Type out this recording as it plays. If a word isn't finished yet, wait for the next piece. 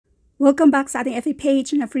Welcome back sa ating FA page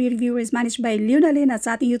na free reviewer is managed by Leonalyn at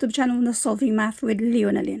sa ating YouTube channel na Solving Math with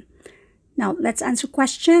Leonalyn. Now, let's answer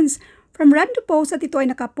questions from random post at ito ay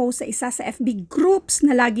nakapost sa isa sa FB groups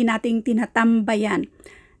na lagi nating tinatambayan.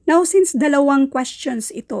 Now, since dalawang questions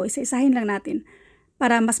ito, isa-isahin lang natin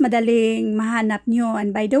para mas madaling mahanap nyo.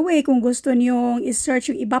 And by the way, kung gusto nyo i-search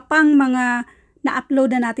yung iba pang mga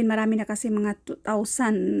na-upload na natin, marami na kasi mga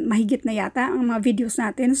 2,000 mahigit na yata ang mga videos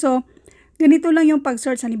natin. So, ganito lang yung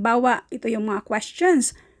pag-search. Halimbawa, ito yung mga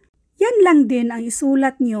questions. Yan lang din ang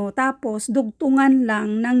isulat nyo. Tapos, dugtungan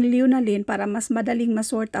lang ng Leonalyn para mas madaling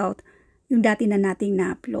ma-sort out yung dati na nating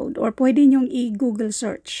na-upload. Or pwede nyong i-Google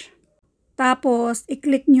search. Tapos,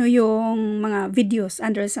 i-click nyo yung mga videos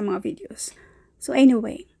under sa mga videos. So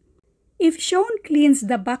anyway, if Shawn cleans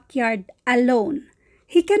the backyard alone,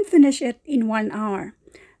 he can finish it in 1 hour.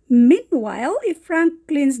 Meanwhile, if Frank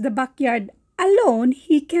cleans the backyard alone,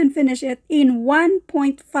 he can finish it in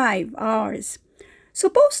 1.5 hours.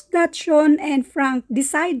 Suppose that Shawn and Frank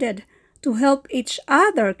decided to help each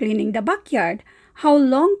other cleaning the backyard. How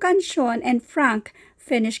long can Shawn and Frank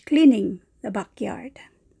finish cleaning the backyard?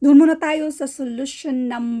 Doon muna tayo sa solution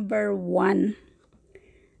number 1.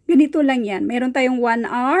 Ganito lang yan. Meron tayong 1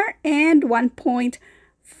 hour and 1.5.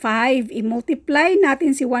 I-multiply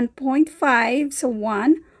natin si 1.5 sa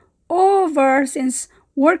 1 over, since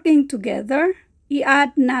working together,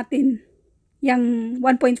 i-add natin yung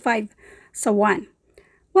 1.5 sa 1.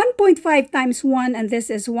 1.5 times 1 and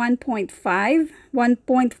this is 1.5. 1.5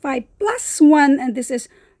 plus 1 and this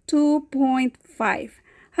is 2.5.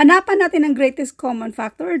 Hanapan natin ang greatest common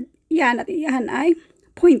factor. Yan at iyan ay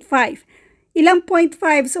 0.5. Ilang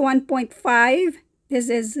 0.5 sa 1.5?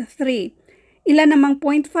 This is 3. Ilan namang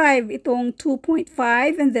 0.5? Itong 2.5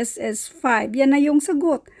 and this is 5. Yan na yung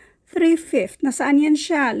sagot. 3/5. Nasaan yan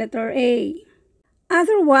siya? Letter A.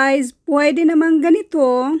 Otherwise, pwede namang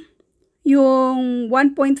ganito, yung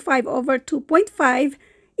 1.5 over 2.5,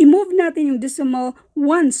 i-move natin yung decimal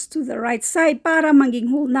ones to the right side para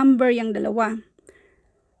maging whole number yung dalawa.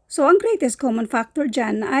 So, ang greatest common factor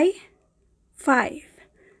dyan ay 5.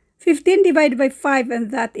 15 divided by 5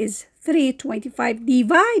 and that is 3. 25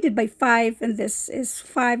 divided by 5 and this is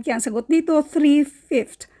 5. Kaya ang sagot dito,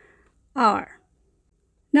 3/5 hour.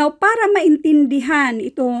 Now, para maintindihan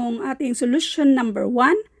itong ating solution number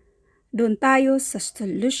 1, doon tayo sa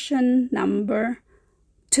solution number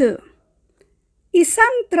 2.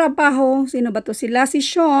 Isang trabaho, sino ba to sila? Si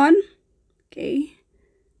Shawn, okay?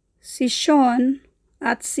 Si Shawn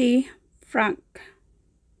at si Frank.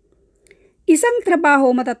 Isang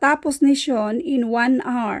trabaho matatapos ni Shawn in 1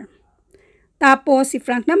 hour. Tapos si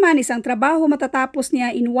Frank naman, isang trabaho matatapos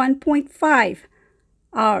niya in 1.5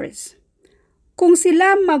 hours. Kung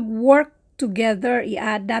sila mag-work together,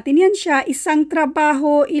 i-add natin yan siya. Isang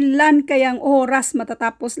trabaho, ilan kayang oras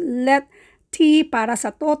matatapos? Let T para sa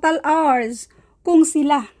total hours kung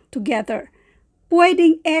sila together.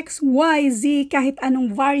 Pwedeng X, Y, Z, kahit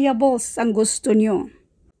anong variables ang gusto nyo.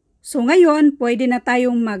 So ngayon, pwede na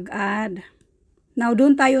tayong mag-add. Now,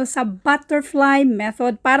 doon tayo sa butterfly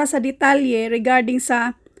method. Para sa detalye regarding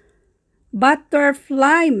sa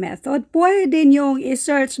butterfly method, pwede nyo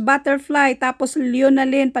i-search butterfly tapos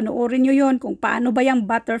Leonalyn, panoorin nyo yon kung paano ba yung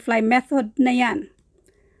butterfly method na yan.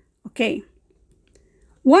 Okay.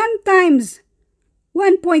 1 times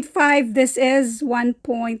 1.5, this is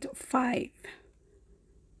 1.5.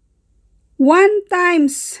 1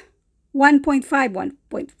 times 1.5,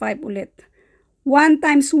 1.5 ulit. 1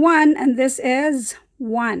 times 1 and this is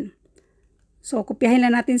 1. So, kopyahin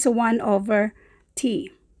lang natin sa 1 over t.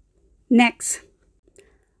 Next.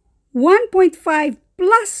 1.5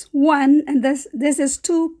 plus 1 and this is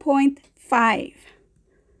 2.5.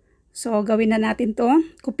 So, gawin na natin to.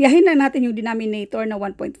 Kopyahin lang natin yung denominator na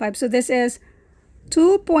 1.5. So, this is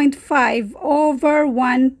 2.5 over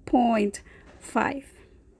 1.5.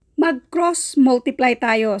 Mag-cross multiply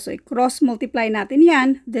tayo. So, i-cross multiply natin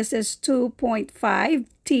yan. This is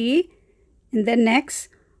 2.5t. And then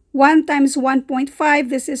next, 1 times 1.5,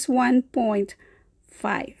 this is 1.5.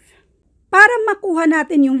 Para makuha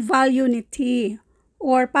natin yung value ni t,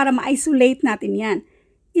 or para ma-isolate natin yan,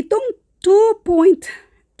 itong 2.5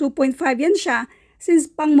 yan siya, since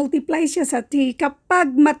pang-multiply siya sa t,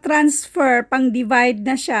 kapag ma-transfer, pang-divide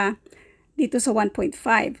na siya dito sa 1.5.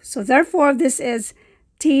 So, therefore, this is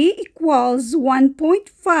t equals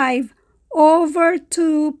 1.5 over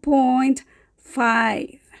 2.5.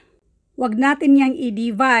 Wag natin yang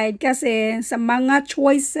i-divide kasi sa mga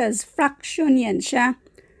choices, fraction yan siya.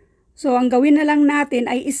 So, ang gawin na lang natin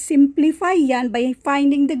ay i-simplify yan by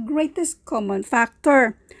finding the greatest common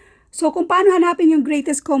factor. So, kung paano hanapin yung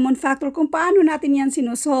greatest common factor, kung paano natin yan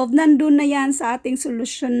sinusolve, nandun na yan sa ating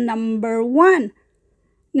solution number 1.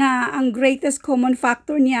 Na ang greatest common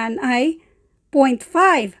factor niyan ay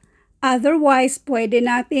 0.5. Otherwise, pwede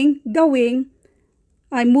nating gawing,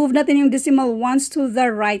 move natin yung decimal ones to the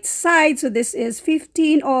right side. So, this is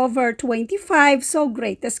 15 over 25. So,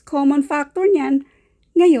 greatest common factor niyan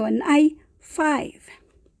ngayon ay 5.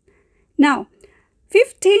 Now,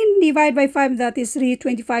 15 divided by 5, that is 3.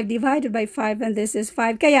 25 divided by 5, and this is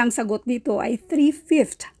 5. Kaya ang sagot dito ay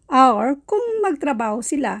 3/5 hour kung magtrabaho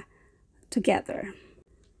sila together.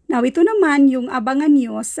 Now, ito naman yung abangan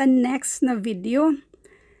nyo sa next na video.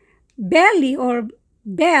 Belly or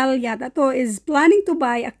Belle, yata to, is planning to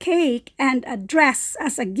buy a cake and a dress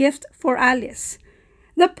as a gift for Alice.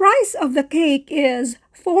 The price of the cake is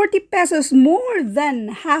 40 pesos more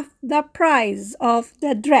than half the price of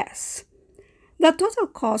the dress. The total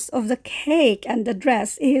cost of the cake and the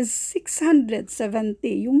dress is 670.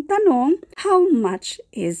 Yung tanong, how much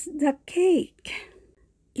is the cake?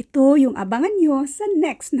 Ito yung abangan nyo sa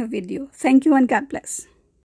next na video. Thank you and God bless.